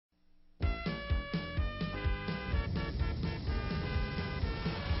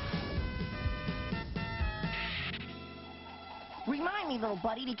Remind me, little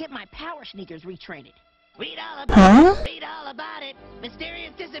buddy, to get my power sneakers retraded. Read all about it. Read all about it.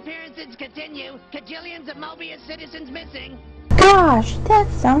 Mysterious disappearances continue. Cajillions of Mobius citizens missing. Gosh, that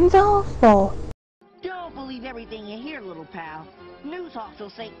sounds awful. Don't believe everything you hear, little pal. News hawks will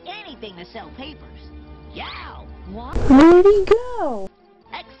say anything to sell papers. Yow! What? Where'd he go?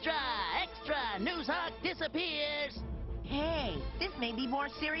 Extra! Extra! News hawk disappears! Hey, this may be more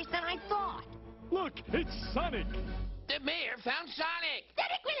serious than I thought. Look, it's Sonic. The mayor found Sonic!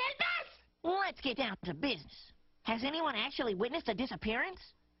 Sonic will help us! Let's get down to business. Has anyone actually witnessed a disappearance?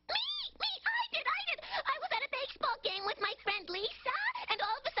 Me, I did. I was at a baseball game with my friend Lisa, and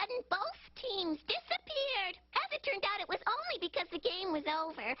all of a sudden both teams disappeared. As it turned out, it was only because the game was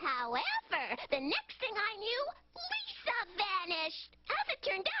over. However, the next thing I knew, Lisa vanished. As it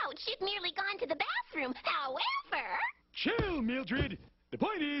turned out, she'd merely gone to the bathroom. However... Chill, Mildred. The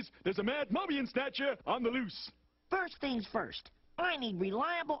point is, there's a mad Mobian statue on the loose. First things first. I need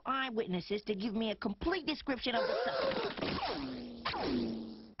reliable eyewitnesses to give me a complete description of the suspect.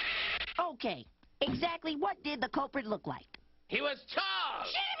 Okay, exactly what did the culprit look like? He was tall!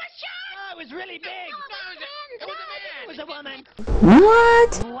 She was short! Oh, it was really big! It was a woman!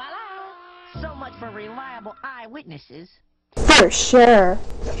 What? Voila! So much for reliable eyewitnesses. For sure.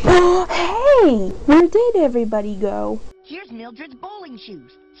 Hey, where did everybody go? Here's Mildred's bowling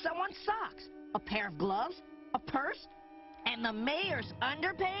shoes, someone's socks, a pair of gloves, a purse, and the mayor's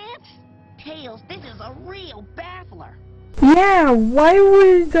underpants? Tails, this is a real baffler. Yeah, why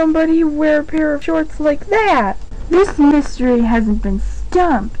would somebody wear a pair of shorts like that? This mystery hasn't been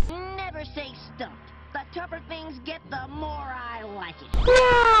stumped. Never say stumped. The tougher things get, the more I like it.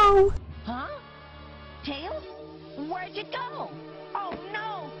 No! Huh? Tails? Where'd you go? Oh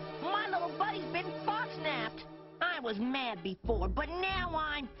no! My little buddy's been fox-napped. I was mad before, but now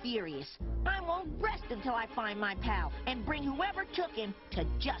I'm furious. I won't rest until I find my pal and bring whoever took him to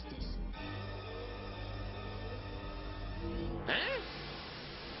justice. Huh?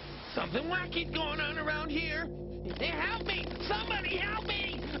 Something wacky's going on around here. Help me! Somebody help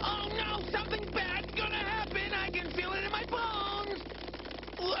me! Oh no! Something bad's gonna happen! I can feel it in my bones!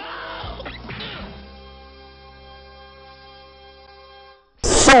 Whoa!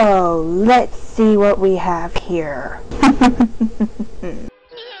 So, let's see what we have here. Let me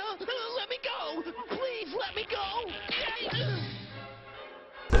go! Please let me go!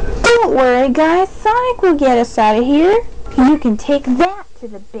 Don't worry, guys. Sonic will get us out of here. You can take that to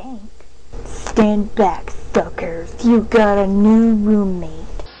the bank. Stand back, suckers. You got a new roommate.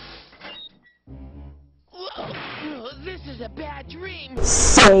 This is a bad dream.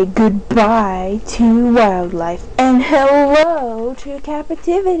 Say goodbye to wildlife and hello to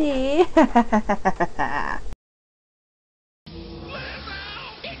captivity.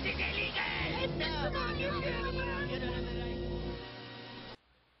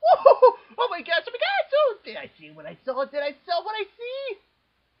 Oh my gosh, oh, did I see what I saw? Did I saw what I see?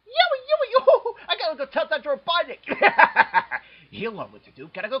 Yo, I gotta go tell that Robotnik. He'll know what to do.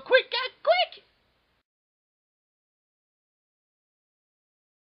 Gotta go quick, quick.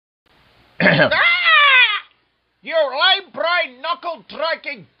 You lame-brained,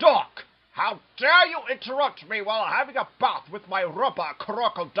 knuckle-dragging dog! How dare you interrupt me while having a bath with my rubber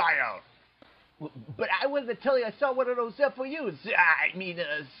crocodile? But I wasn't telling you I saw one of those FOUs. I mean,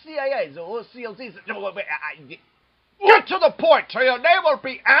 CIAs or CLCs. Get to the point, or your name will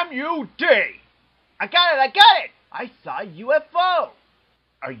be MUD. I got it. I saw a UFO.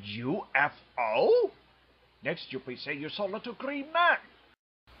 A UFO? Next you'll be saying you saw a little green man.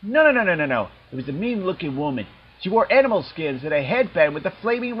 No. It was a mean-looking woman. She wore animal skins and a headband with a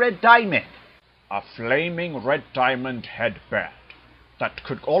flaming red diamond. A flaming red diamond headband. That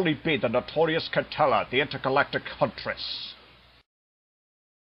could only be the notorious Katella, the intergalactic huntress.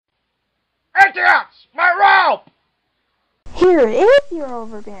 Idiots! My rope! Here it is, your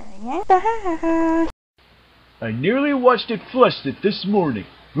overbearing. I nearly watched it flushed this morning.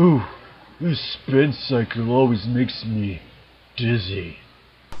 Ooh, this spin cycle always makes me dizzy.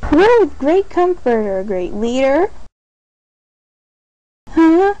 What a great comforter, great leader.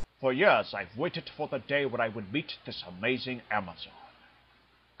 Huh? For years I've waited for the day when I would meet this amazing Amazon.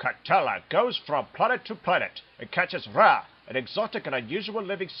 Katella goes from planet to planet and catches rare and exotic and unusual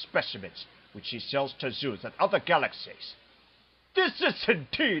living specimens, which she sells to zoos and other galaxies. This is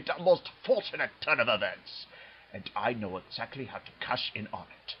indeed a most fortunate turn of events, and I know exactly how to cash in on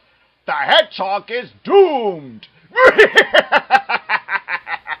it. The hedgehog is doomed!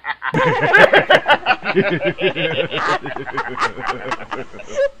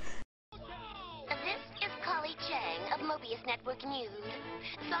 This is Collie Chang of Mobius Network News.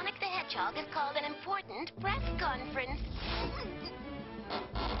 Sonic the Hedgehog has called an important press conference.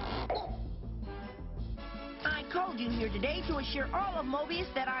 I called you here today to assure all of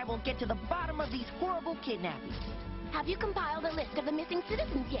Mobius that I will get to the bottom of these horrible kidnappings. Have you compiled a list of the missing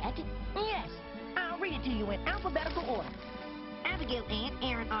citizens yet? Yes, I'll read it to you in alphabetical order. Abigail Ant,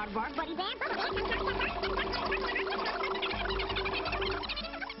 Aaron Aardvark, Buddy Van.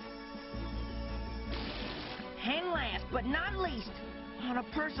 And last but not least, on a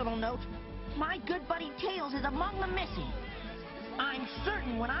personal note, my good buddy Tails is among the missing. I'm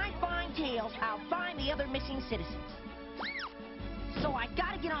certain when I find Tails, I'll find the other missing citizens. So I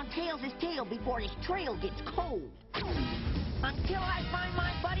gotta get on Tails' tail before his trail gets cold. Until I find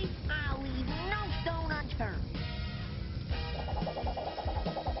my buddy, I'll leave no stone unturned.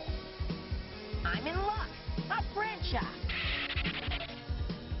 I'm in luck. A friend shop.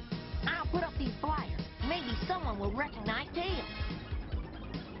 I'll put up these flyers. Maybe someone will recognize Tails.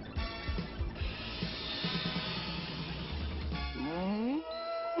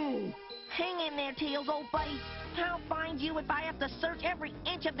 Hang in there, Tails, old buddy. I'll find you if I have to search every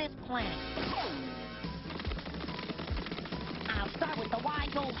inch of this planet. I'll start with the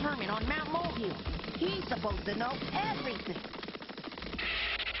wise old hermit on Mount Molehill. He's supposed to know everything.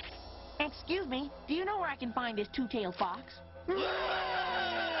 Excuse me, do you know where I can find this two-tailed fox?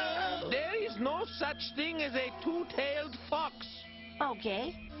 There is no such thing as a two-tailed fox.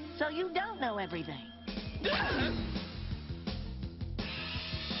 Okay, so you don't know everything.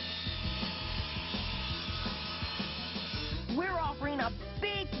 We're offering a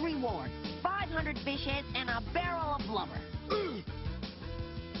big reward. 500 fish heads and a barrel of blubber.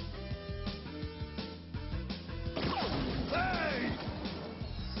 Hey!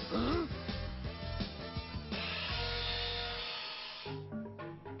 Huh?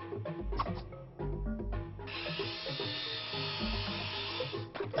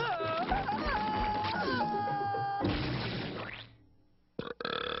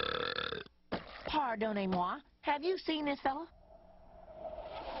 Pardonnez-moi. Have you seen this fella?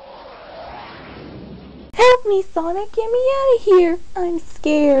 Help me, Sonic. Get me out of here. I'm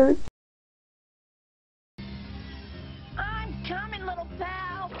scared. I'm coming, little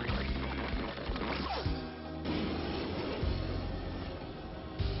pal.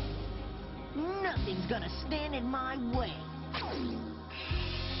 Nothing's gonna stand in my way.